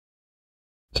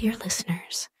Dear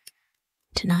listeners,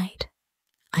 tonight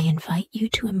I invite you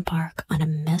to embark on a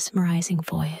mesmerizing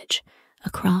voyage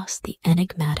across the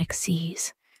enigmatic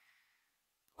seas,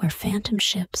 where phantom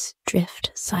ships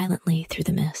drift silently through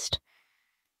the mist,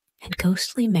 and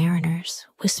ghostly mariners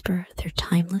whisper their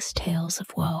timeless tales of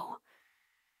woe.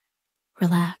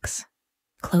 Relax,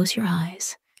 close your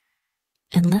eyes,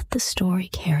 and let the story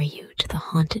carry you to the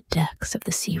haunted decks of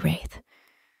the Sea Wraith,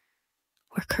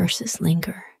 where curses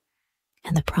linger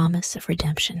and the promise of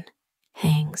redemption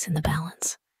hangs in the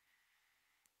balance.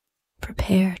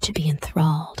 Prepare to be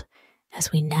enthralled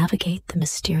as we navigate the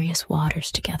mysterious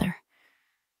waters together,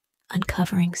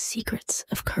 uncovering secrets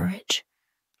of courage,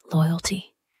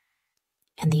 loyalty,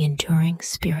 and the enduring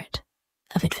spirit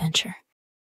of adventure.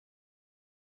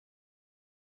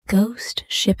 Ghost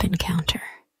Ship Encounter,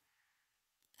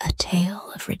 a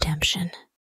tale of redemption.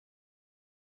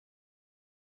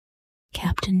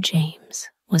 Captain James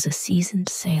was a seasoned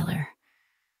sailor,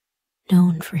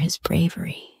 known for his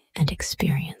bravery and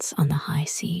experience on the high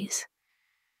seas.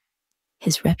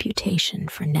 His reputation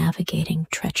for navigating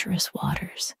treacherous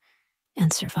waters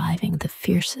and surviving the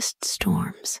fiercest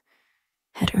storms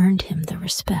had earned him the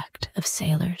respect of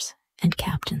sailors and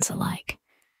captains alike.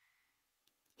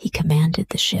 He commanded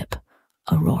the ship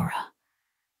Aurora,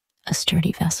 a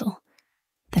sturdy vessel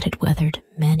that had weathered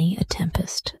many a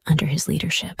tempest under his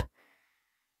leadership.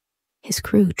 His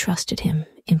crew trusted him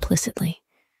implicitly,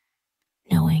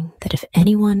 knowing that if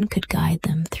anyone could guide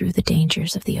them through the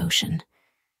dangers of the ocean,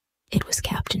 it was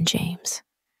Captain James.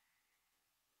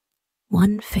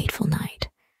 One fateful night,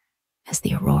 as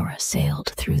the Aurora sailed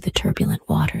through the turbulent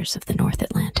waters of the North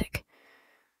Atlantic,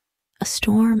 a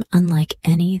storm unlike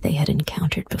any they had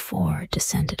encountered before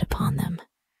descended upon them.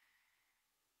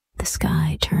 The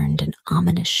sky turned an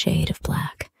ominous shade of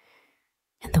black,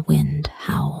 and the wind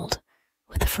howled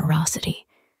with a ferocity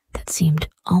that seemed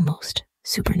almost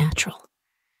supernatural.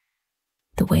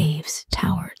 The waves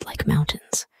towered like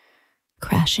mountains,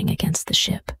 crashing against the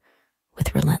ship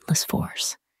with relentless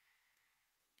force.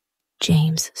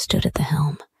 James stood at the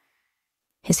helm,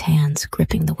 his hands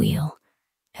gripping the wheel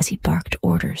as he barked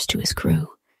orders to his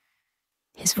crew,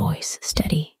 his voice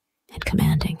steady and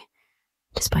commanding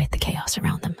despite the chaos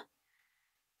around them.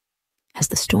 As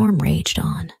the storm raged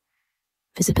on,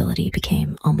 visibility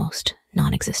became almost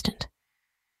non-existent.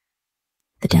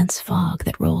 The dense fog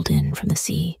that rolled in from the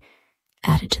sea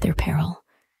added to their peril,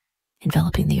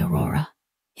 enveloping the Aurora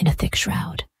in a thick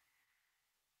shroud.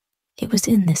 It was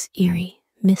in this eerie,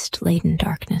 mist-laden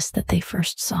darkness that they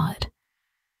first saw it.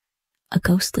 A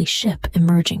ghostly ship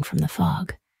emerging from the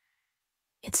fog,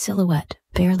 its silhouette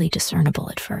barely discernible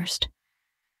at first.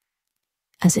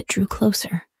 As it drew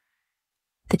closer,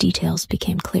 the details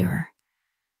became clearer,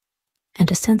 and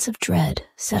a sense of dread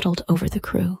settled over the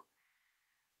crew.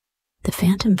 The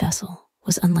phantom vessel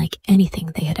was unlike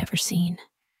anything they had ever seen.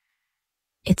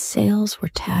 Its sails were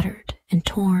tattered and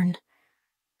torn,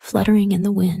 fluttering in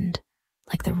the wind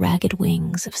like the ragged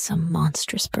wings of some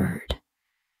monstrous bird.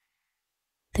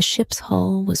 The ship's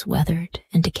hull was weathered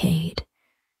and decayed,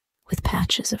 with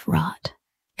patches of rot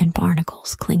and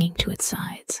barnacles clinging to its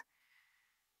sides.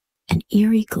 An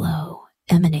eerie glow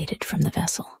emanated from the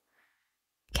vessel,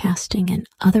 casting an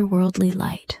otherworldly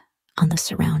light on the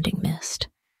surrounding mist.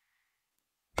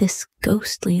 This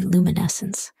ghostly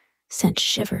luminescence sent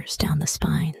shivers down the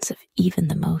spines of even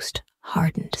the most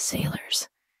hardened sailors.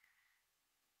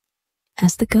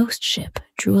 As the ghost ship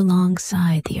drew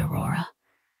alongside the Aurora,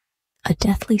 a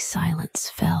deathly silence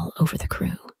fell over the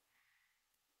crew.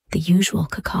 The usual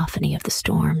cacophony of the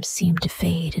storm seemed to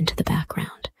fade into the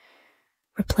background,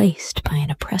 replaced by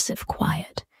an oppressive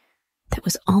quiet that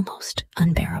was almost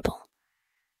unbearable.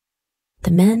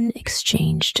 The men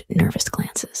exchanged nervous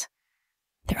glances,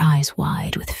 their eyes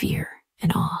wide with fear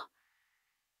and awe.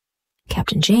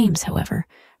 Captain James, however,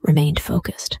 remained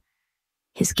focused,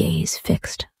 his gaze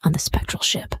fixed on the spectral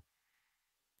ship.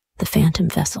 The phantom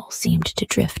vessel seemed to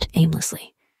drift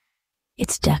aimlessly,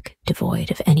 its deck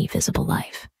devoid of any visible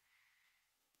life.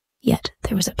 Yet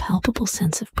there was a palpable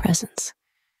sense of presence,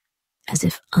 as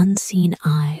if unseen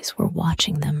eyes were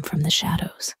watching them from the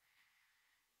shadows.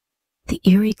 The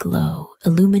eerie glow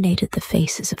illuminated the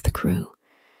faces of the crew,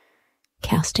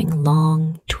 casting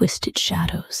long, twisted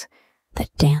shadows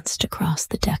that danced across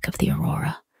the deck of the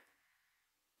Aurora.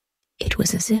 It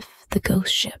was as if the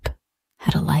ghost ship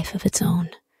had a life of its own,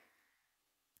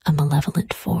 a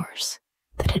malevolent force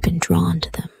that had been drawn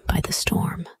to them by the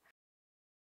storm.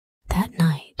 That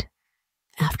night,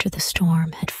 after the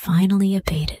storm had finally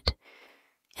abated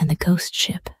and the ghost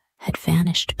ship had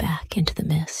vanished back into the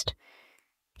mist,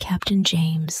 Captain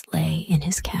James lay in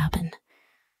his cabin,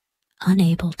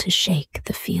 unable to shake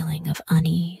the feeling of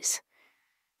unease.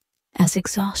 As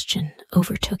exhaustion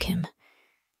overtook him,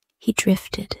 he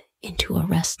drifted into a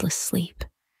restless sleep,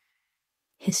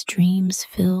 his dreams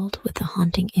filled with the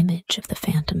haunting image of the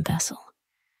phantom vessel.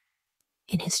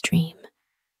 In his dream,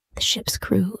 the ship's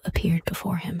crew appeared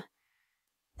before him,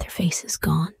 their faces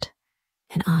gaunt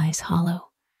and eyes hollow,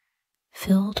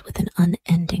 filled with an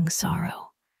unending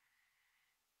sorrow.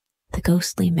 The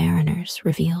ghostly mariners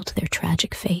revealed their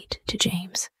tragic fate to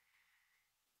James.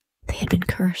 They had been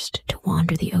cursed to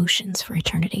wander the oceans for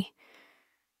eternity,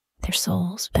 their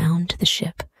souls bound to the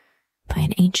ship by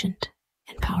an ancient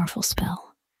and powerful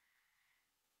spell.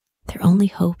 Their only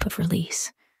hope of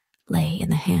release lay in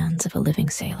the hands of a living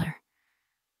sailor,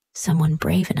 someone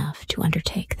brave enough to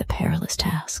undertake the perilous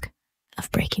task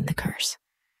of breaking the curse.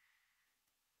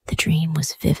 The dream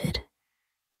was vivid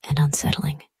and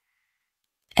unsettling,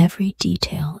 every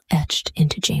detail etched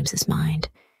into James's mind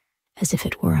as if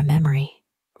it were a memory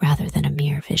rather than a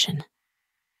mere vision.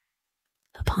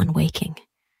 Upon waking,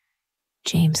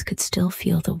 James could still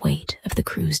feel the weight of the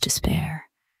crew's despair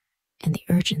and the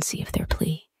urgency of their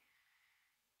plea.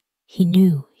 He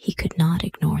knew he could not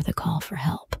ignore the call for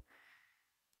help,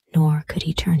 nor could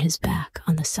he turn his back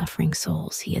on the suffering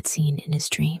souls he had seen in his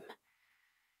dream.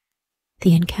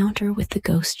 The encounter with the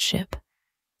ghost ship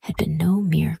had been no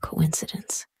mere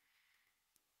coincidence.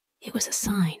 It was a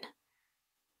sign,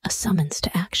 a summons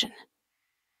to action.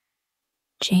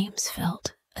 James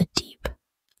felt a deep,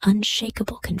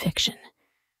 unshakable conviction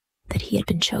that he had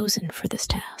been chosen for this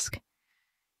task,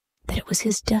 that it was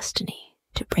his destiny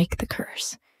to break the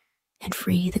curse and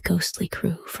free the ghostly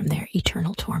crew from their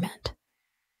eternal torment.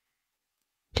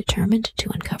 Determined to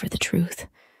uncover the truth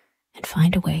and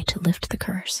find a way to lift the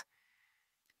curse,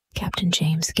 Captain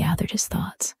James gathered his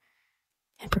thoughts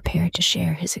and prepared to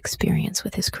share his experience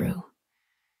with his crew.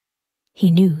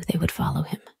 He knew they would follow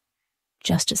him,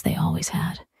 just as they always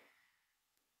had,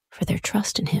 for their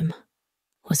trust in him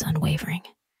was unwavering.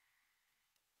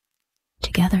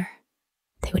 Together,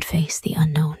 they would face the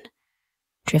unknown,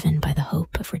 driven by the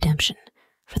hope of redemption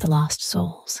for the lost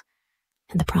souls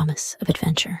and the promise of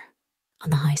adventure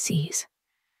on the high seas.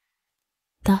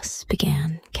 Thus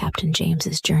began Captain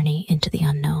James's journey into the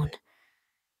unknown,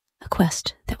 a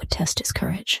quest that would test his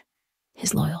courage,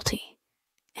 his loyalty,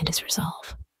 and his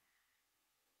resolve.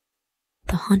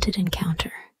 The haunted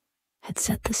encounter had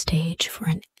set the stage for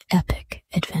an epic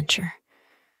adventure,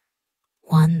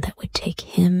 one that would take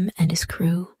him and his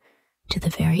crew to the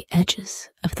very edges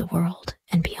of the world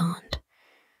and beyond.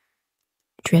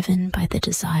 Driven by the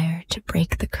desire to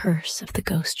break the curse of the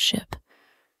ghost ship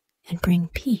and bring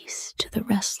peace to the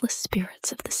restless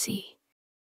spirits of the sea.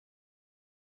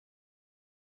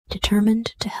 Determined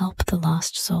to help the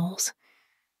lost souls,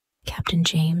 Captain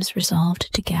James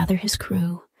resolved to gather his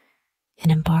crew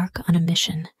and embark on a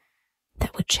mission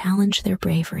that would challenge their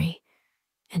bravery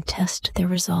and test their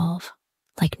resolve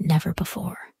like never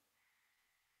before.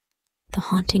 The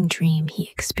haunting dream he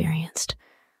experienced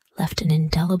left an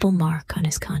indelible mark on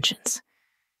his conscience,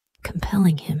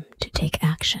 compelling him to take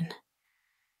action.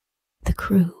 The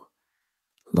crew,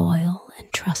 loyal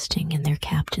and trusting in their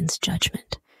captain's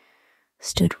judgment,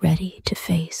 stood ready to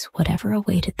face whatever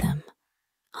awaited them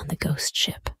on the ghost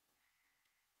ship.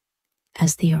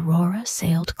 As the Aurora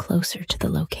sailed closer to the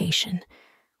location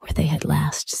where they had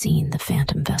last seen the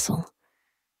phantom vessel,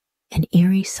 an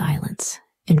eerie silence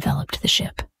enveloped the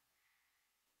ship.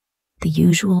 The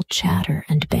usual chatter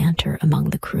and banter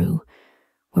among the crew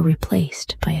were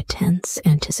replaced by a tense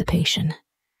anticipation.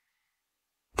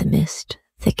 The mist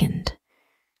thickened,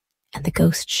 and the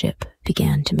ghost ship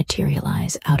began to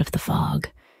materialize out of the fog,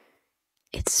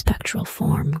 its spectral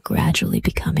form gradually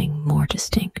becoming more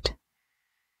distinct.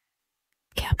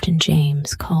 Captain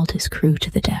James called his crew to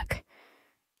the deck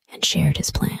and shared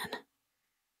his plan.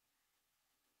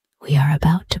 "We are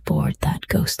about to board that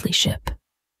ghostly ship,"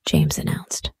 James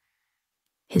announced,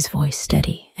 his voice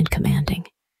steady and commanding.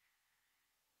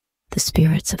 "The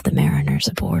spirits of the mariners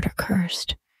aboard are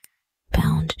cursed,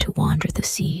 bound to wander the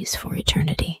seas for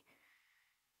eternity.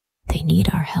 They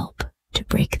need our help to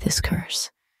break this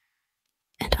curse,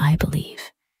 and I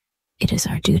believe it is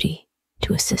our duty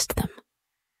to assist them."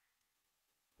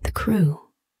 The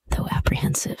crew, though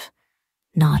apprehensive,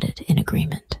 nodded in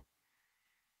agreement.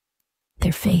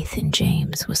 Their faith in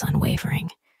James was unwavering,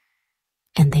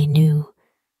 and they knew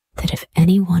that if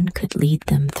anyone could lead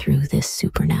them through this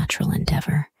supernatural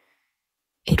endeavor,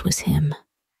 it was him.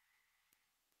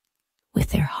 With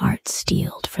their hearts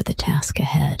steeled for the task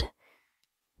ahead,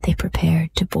 they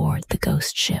prepared to board the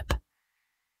ghost ship.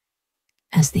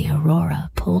 As the Aurora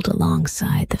pulled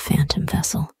alongside the phantom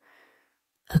vessel,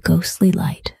 a ghostly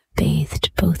light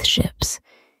bathed both ships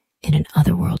in an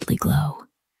otherworldly glow.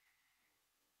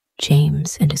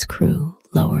 James and his crew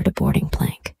lowered a boarding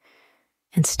plank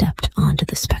and stepped onto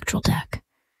the spectral deck.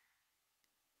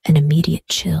 An immediate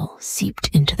chill seeped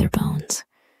into their bones,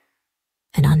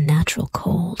 an unnatural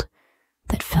cold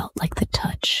that felt like the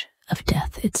touch of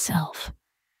death itself.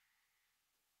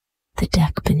 The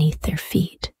deck beneath their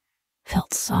feet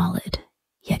felt solid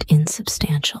yet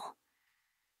insubstantial,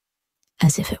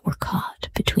 as if it were caught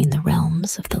between the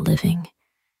realms of the living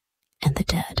and the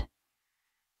dead.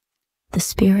 The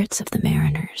spirits of the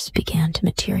mariners began to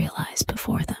materialize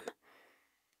before them,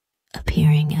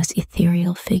 appearing as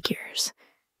ethereal figures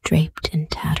draped in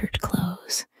tattered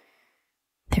clothes,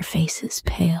 their faces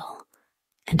pale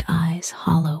and eyes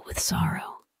hollow with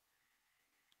sorrow.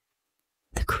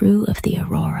 The crew of the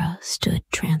Aurora stood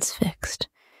transfixed,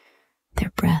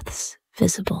 their breaths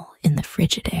visible in the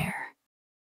frigid air.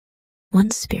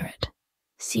 One spirit,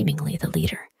 seemingly the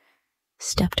leader,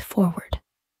 stepped forward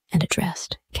and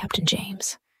addressed Captain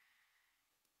James.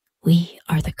 "We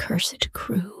are the cursed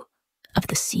crew of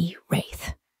the Sea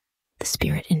Wraith," the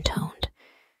spirit intoned,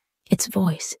 its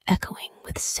voice echoing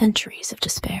with centuries of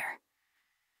despair.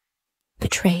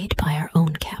 "Betrayed by our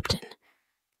own captain,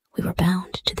 we were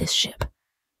bound to this ship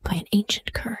by an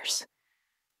ancient curse,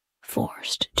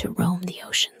 forced to roam the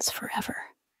oceans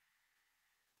forever.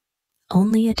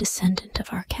 Only a descendant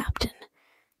of our captain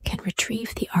can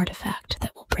retrieve the artifact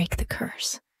that will break the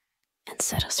curse and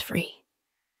set us free."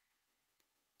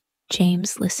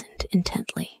 James listened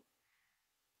intently,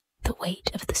 the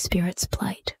weight of the spirit's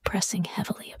plight pressing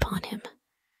heavily upon him.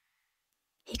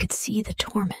 He could see the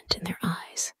torment in their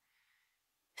eyes,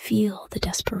 feel the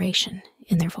desperation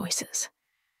in their voices.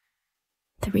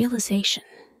 The realization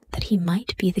that he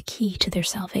might be the key to their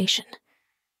salvation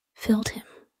filled him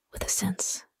with a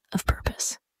sense of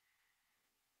purpose.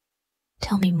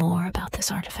 "Tell me more about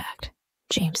this artifact,"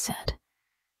 James said,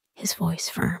 his voice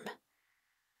firm.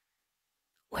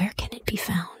 "Where can it be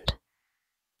found,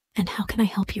 and how can I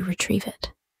help you retrieve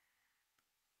it?"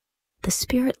 The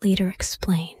spirit leader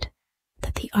explained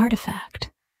that the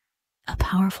artifact, a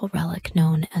powerful relic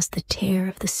known as the Tear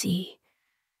of the Sea,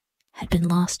 had been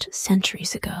lost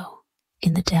centuries ago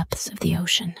in the depths of the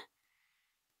ocean.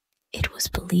 It was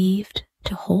believed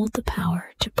to hold the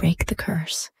power to break the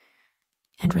curse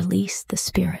and release the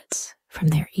spirits from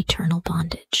their eternal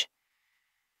bondage.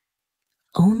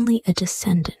 Only a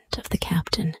descendant of the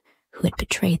captain who had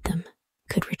betrayed them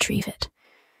could retrieve it,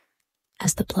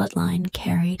 as the bloodline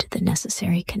carried the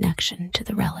necessary connection to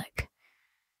the relic.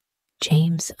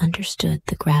 James understood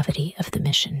the gravity of the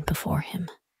mission before him.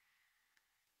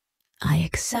 "I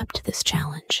accept this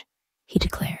challenge," he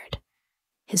declared,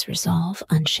 his resolve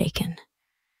unshaken.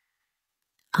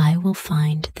 "I will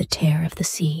find the Tear of the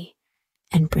Sea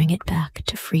and bring it back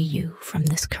to free you from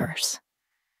this curse."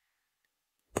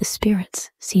 The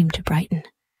spirits seemed to brighten,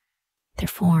 their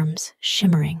forms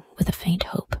shimmering with a faint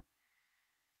hope.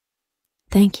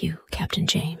 "Thank you, Captain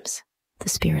James," the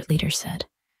spirit leader said.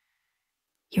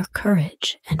 "Your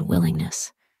courage and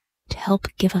willingness to help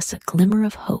give us a glimmer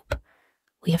of hope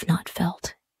we have not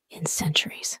felt in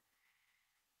centuries."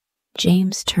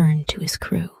 James turned to his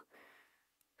crew,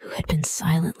 who had been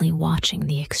silently watching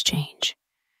the exchange.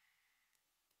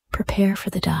 "Prepare for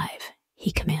the dive,"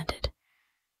 he commanded.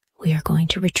 "We are going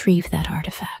to retrieve that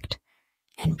artifact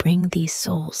and bring these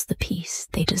souls the peace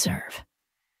they deserve."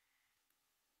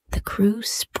 The crew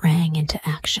sprang into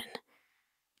action,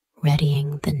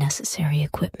 readying the necessary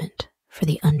equipment for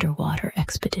the underwater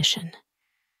expedition.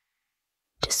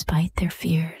 Despite their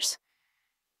fears,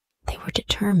 they were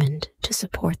determined to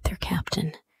support their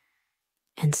captain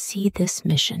and see this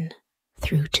mission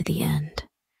through to the end.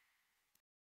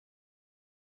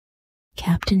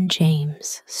 Captain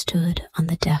James stood on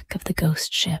the deck of the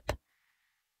ghost ship,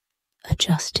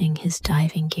 adjusting his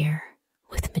diving gear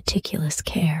with meticulous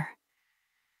care.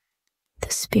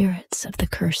 The spirits of the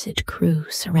cursed crew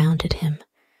surrounded him,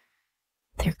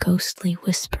 their ghostly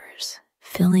whispers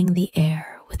filling the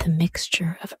air with a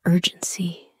mixture of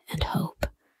urgency and hope.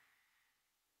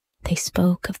 They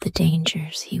spoke of the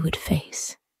dangers he would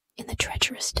face in the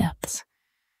treacherous depths,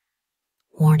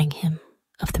 warning him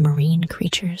of the marine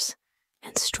creatures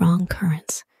and strong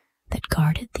currents that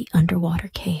guarded the underwater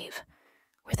cave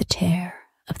where the Tear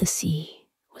of the Sea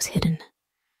was hidden.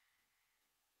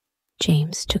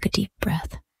 James took a deep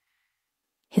breath,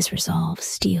 his resolve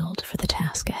steeled for the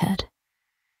task ahead.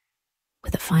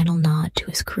 With a final nod to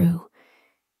his crew,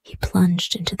 he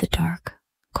plunged into the dark,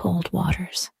 cold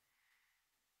waters.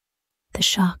 The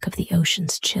shock of the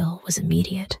ocean's chill was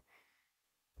immediate,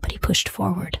 but he pushed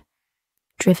forward,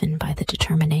 driven by the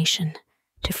determination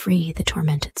to free the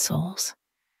tormented souls.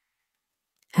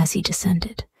 As he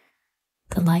descended,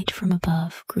 the light from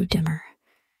above grew dimmer,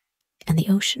 and the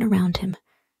ocean around him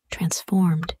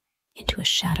transformed into a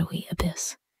shadowy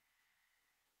abyss.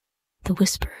 The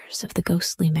whispers of the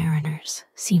ghostly mariners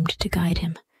seemed to guide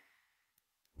him,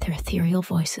 their ethereal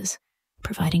voices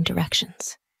providing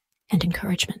directions and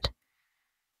encouragement.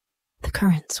 The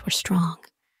currents were strong,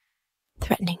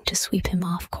 threatening to sweep him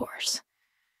off course.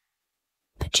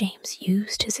 But James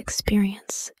used his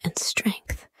experience and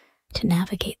strength to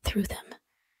navigate through them,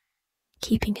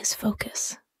 keeping his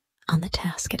focus on the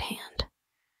task at hand.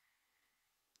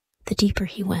 The deeper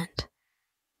he went,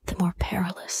 the more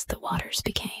perilous the waters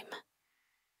became.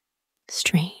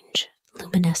 Strange,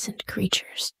 luminescent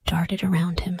creatures darted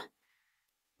around him,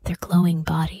 their glowing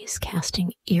bodies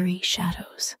casting eerie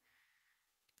shadows.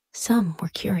 Some were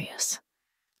curious,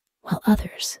 while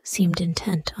others seemed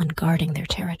intent on guarding their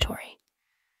territory.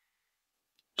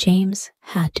 James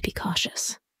had to be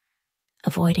cautious,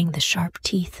 avoiding the sharp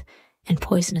teeth and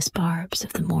poisonous barbs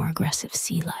of the more aggressive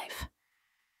sea life.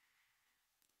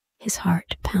 His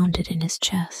heart pounded in his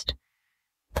chest,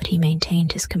 but he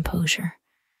maintained his composure,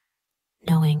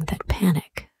 knowing that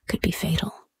panic could be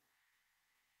fatal.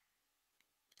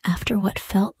 After what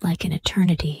felt like an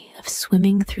eternity of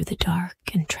swimming through the dark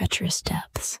and treacherous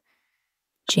depths,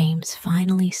 James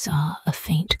finally saw a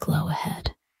faint glow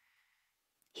ahead.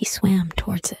 He swam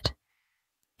towards it,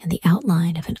 and the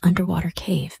outline of an underwater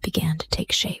cave began to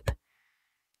take shape.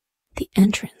 The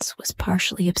entrance was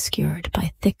partially obscured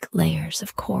by thick layers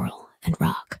of coral and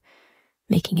rock,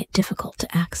 making it difficult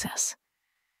to access.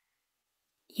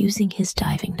 Using his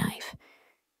diving knife,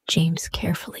 James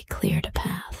carefully cleared a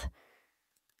path,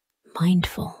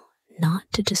 mindful not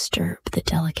to disturb the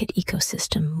delicate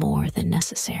ecosystem more than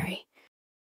necessary.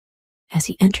 As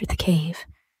he entered the cave,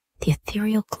 the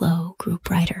ethereal glow grew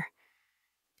brighter,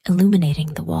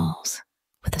 illuminating the walls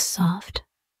with a soft,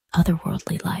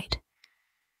 otherworldly light.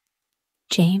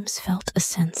 James felt a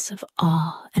sense of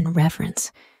awe and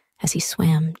reverence as he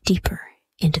swam deeper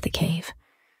into the cave.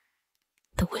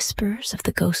 The whispers of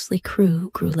the ghostly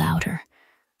crew grew louder,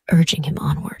 urging him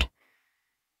onward.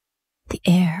 The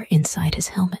air inside his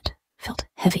helmet felt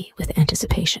heavy with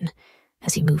anticipation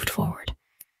as he moved forward,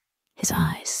 his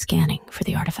eyes scanning for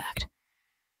the artifact.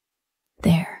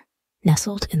 There,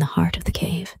 nestled in the heart of the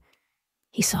cave,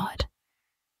 he saw it,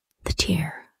 the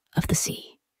tear of the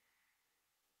sea.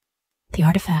 The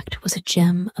artifact was a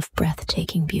gem of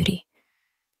breathtaking beauty,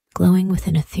 glowing with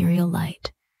an ethereal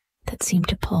light that seemed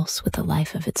to pulse with a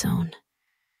life of its own.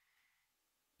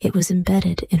 It was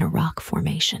embedded in a rock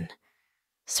formation,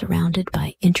 surrounded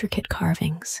by intricate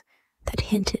carvings that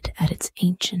hinted at its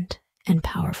ancient and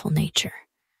powerful nature.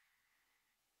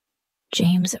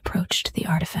 James approached the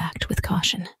artifact with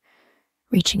caution,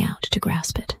 reaching out to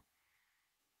grasp it.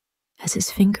 As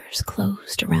his fingers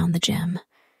closed around the gem,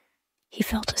 he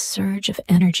felt a surge of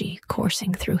energy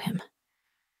coursing through him.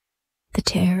 The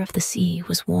tear of the sea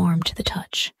was warm to the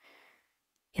touch,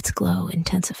 its glow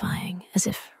intensifying as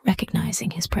if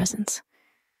recognizing his presence.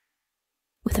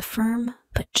 With a firm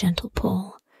but gentle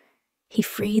pull, he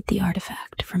freed the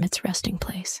artifact from its resting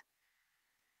place.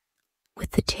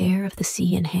 With the tear of the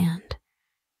sea in hand,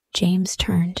 James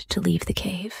turned to leave the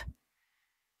cave.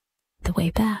 The way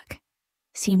back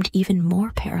seemed even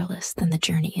more perilous than the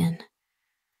journey in.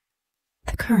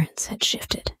 The currents had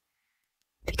shifted,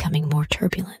 becoming more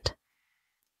turbulent,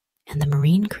 and the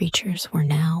marine creatures were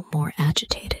now more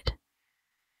agitated.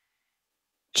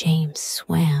 James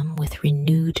swam with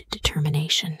renewed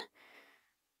determination,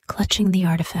 clutching the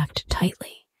artifact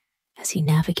tightly as he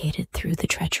navigated through the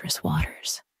treacherous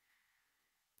waters.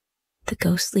 The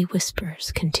ghostly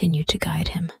whispers continued to guide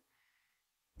him,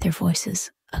 their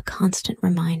voices a constant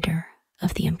reminder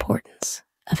of the importance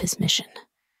of his mission.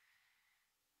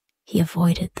 He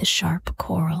avoided the sharp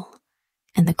coral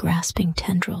and the grasping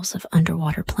tendrils of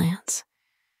underwater plants,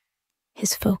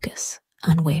 his focus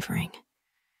unwavering.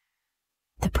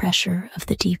 The pressure of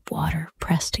the deep water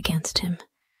pressed against him,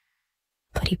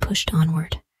 but he pushed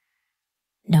onward,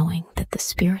 knowing that the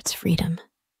spirit's freedom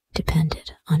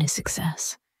depended on his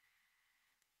success.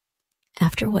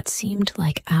 After what seemed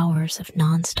like hours of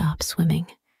non-stop swimming,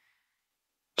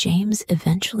 James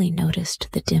eventually noticed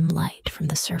the dim light from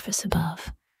the surface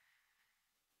above.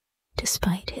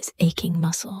 Despite his aching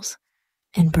muscles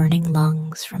and burning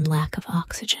lungs from lack of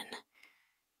oxygen,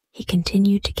 he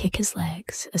continued to kick his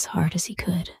legs as hard as he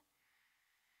could.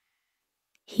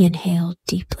 He inhaled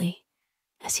deeply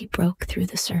as he broke through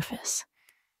the surface,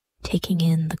 taking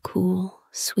in the cool,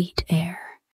 sweet air.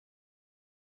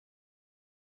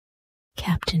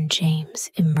 Captain James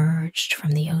emerged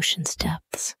from the ocean's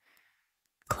depths,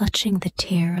 clutching the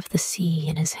tear of the sea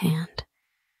in his hand.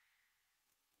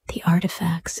 The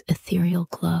artifact's ethereal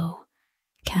glow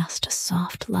cast a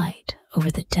soft light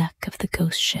over the deck of the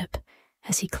ghost ship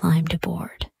as he climbed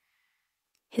aboard,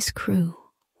 his crew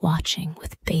watching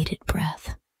with bated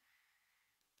breath.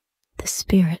 The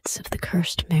spirits of the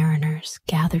cursed mariners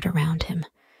gathered around him,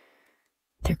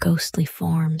 their ghostly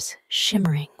forms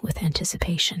shimmering with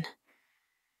anticipation.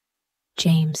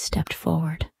 James stepped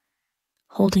forward,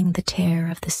 holding the tear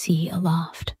of the sea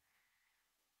aloft.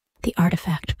 The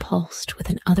artifact pulsed with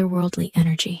an otherworldly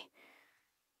energy,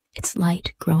 its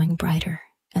light growing brighter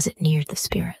as it neared the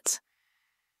spirits.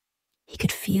 He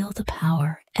could feel the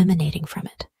power emanating from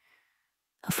it,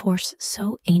 a force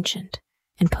so ancient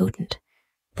and potent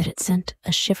that it sent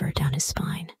a shiver down his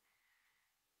spine.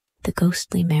 The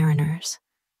ghostly mariners,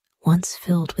 once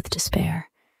filled with despair,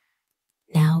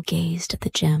 now gazed at the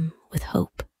gem with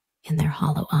hope in their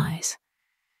hollow eyes.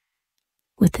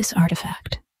 With this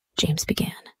artifact, James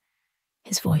began,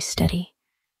 his voice steady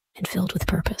and filled with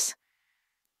purpose,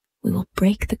 we will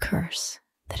break the curse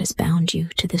that has bound you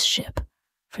to this ship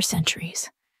for centuries.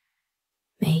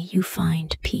 May you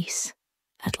find peace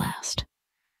at last.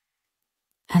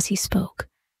 As he spoke,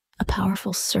 a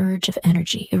powerful surge of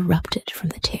energy erupted from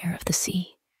the tear of the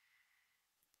sea.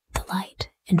 The light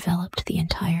enveloped the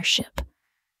entire ship,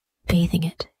 bathing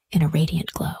it in a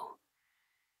radiant glow.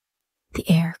 The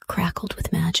air crackled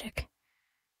with magic,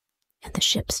 and the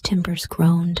ship's timbers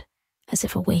groaned as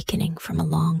if awakening from a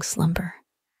long slumber.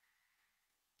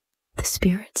 The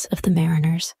spirits of the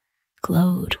mariners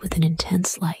glowed with an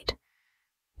intense light,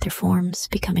 their forms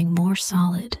becoming more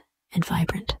solid and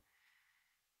vibrant.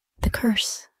 The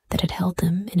curse that had held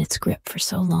them in its grip for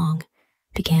so long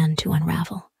began to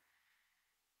unravel.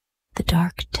 The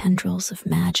dark tendrils of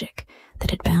magic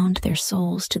that had bound their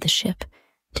souls to the ship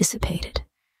dissipated,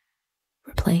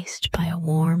 replaced by a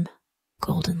warm,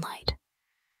 golden light.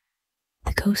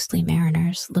 The ghostly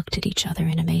mariners looked at each other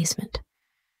in amazement,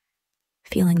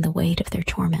 feeling the weight of their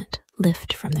torment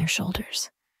lift from their shoulders.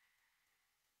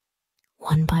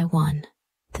 One by one,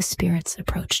 the spirits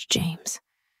approached James,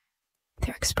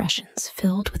 their expressions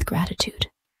filled with gratitude.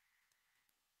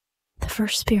 The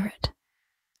first spirit,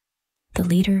 the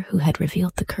leader who had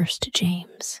revealed the curse to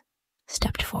James,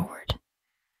 stepped forward.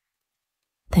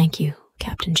 Thank you,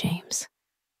 Captain James,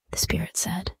 the spirit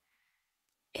said,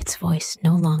 its voice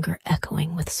no longer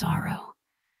echoing with sorrow.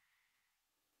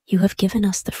 You have given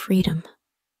us the freedom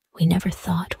we never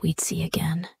thought we'd see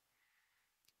again.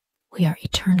 We are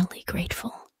eternally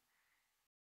grateful.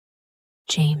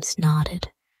 James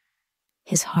nodded,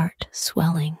 his heart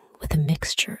swelling with a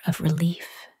mixture of relief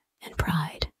and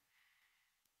pride.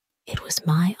 It was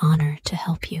my honor to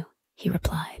help you, he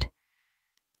replied.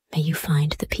 May you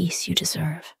find the peace you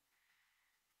deserve.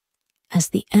 As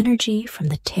the energy from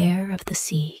the tear of the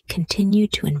sea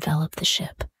continued to envelop the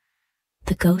ship,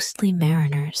 the ghostly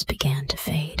mariners began to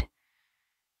fade.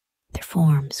 Their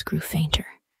forms grew fainter,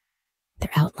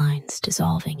 their outlines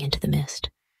dissolving into the mist.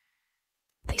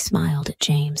 They smiled at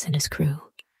James and his crew,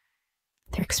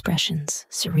 their expressions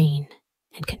serene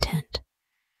and content.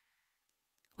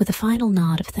 With a final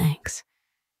nod of thanks,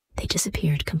 they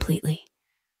disappeared completely,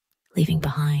 leaving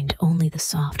behind only the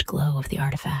soft glow of the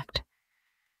artifact.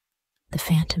 The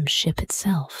phantom ship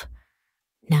itself,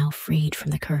 now freed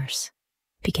from the curse,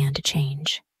 began to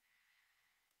change.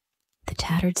 The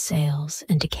tattered sails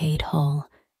and decayed hull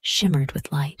shimmered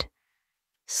with light,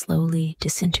 slowly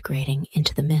disintegrating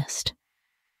into the mist.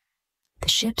 The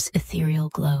ship's ethereal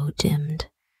glow dimmed,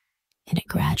 and it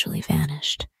gradually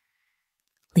vanished,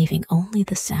 leaving only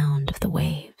the sound of the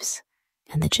waves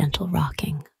and the gentle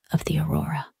rocking of the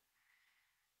Aurora.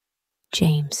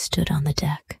 James stood on the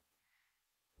deck,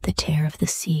 the tear of the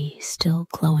sea still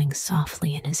glowing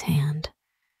softly in his hand.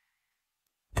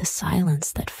 The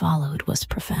silence that followed was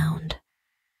profound,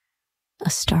 a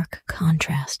stark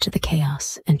contrast to the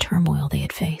chaos and turmoil they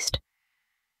had faced.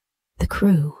 The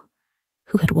crew,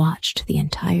 who had watched the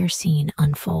entire scene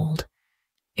unfold,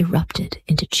 erupted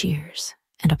into cheers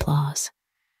and applause.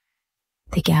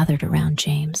 They gathered around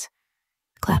James,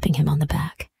 clapping him on the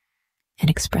back and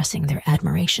expressing their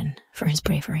admiration for his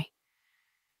bravery.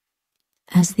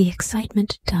 As the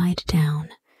excitement died down,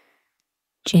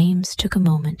 James took a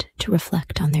moment to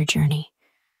reflect on their journey.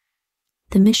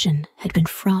 The mission had been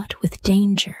fraught with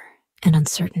danger and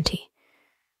uncertainty,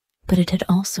 but it had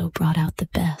also brought out the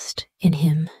best in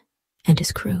him and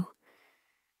his crew.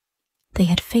 They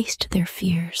had faced their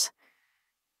fears,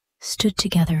 stood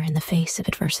together in the face of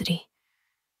adversity,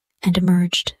 and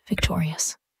emerged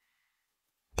victorious.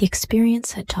 The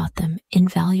experience had taught them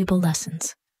invaluable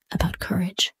lessons about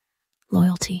courage,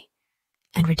 loyalty,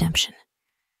 and redemption.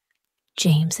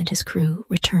 James and his crew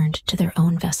returned to their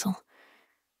own vessel,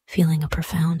 feeling a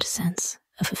profound sense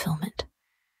of fulfillment.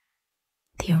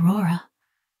 The Aurora,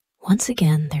 once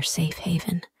again their safe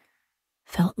haven,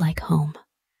 felt like home.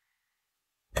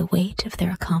 The weight of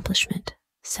their accomplishment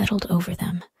settled over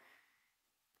them,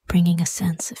 bringing a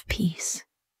sense of peace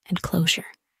and closure.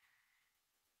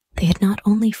 They had not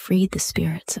only freed the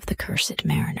spirits of the cursed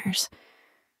mariners,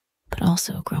 but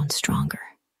also grown stronger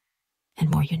and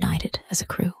more united as a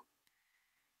crew.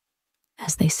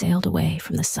 As they sailed away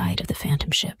from the side of the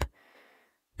phantom ship,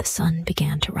 the sun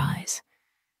began to rise,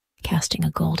 casting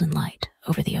a golden light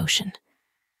over the ocean.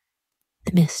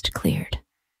 The mist cleared,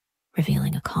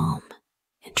 revealing a calm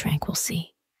and tranquil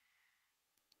sea.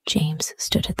 James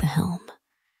stood at the helm,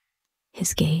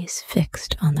 his gaze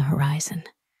fixed on the horizon.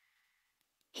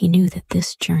 He knew that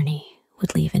this journey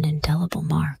would leave an indelible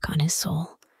mark on his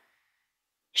soul,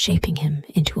 shaping him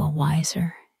into a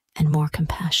wiser and more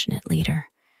compassionate leader.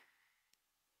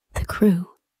 The crew,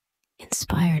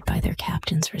 inspired by their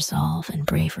captain's resolve and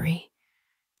bravery,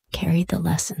 carried the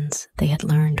lessons they had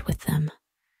learned with them.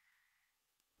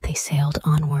 They sailed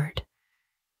onward,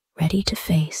 ready to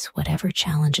face whatever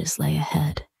challenges lay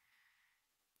ahead,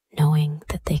 knowing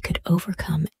that they could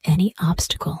overcome any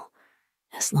obstacle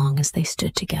as long as they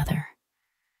stood together.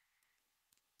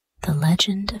 The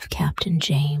legend of Captain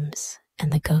James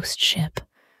and the ghost ship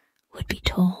would be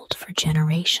told for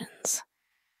generations.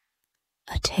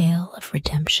 A tale of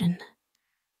redemption,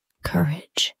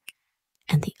 courage,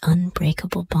 and the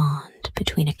unbreakable bond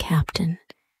between a captain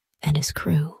and his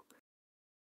crew.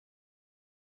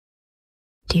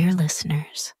 Dear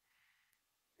listeners,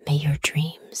 may your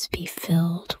dreams be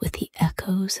filled with the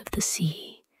echoes of the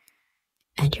sea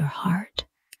and your heart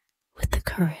with the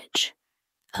courage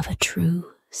of a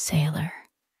true sailor.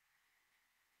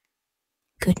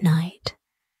 Good night,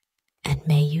 and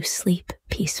may you sleep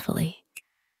peacefully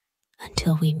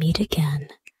until we meet again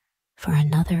for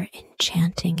another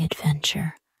enchanting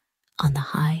adventure on the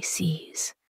high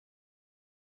seas.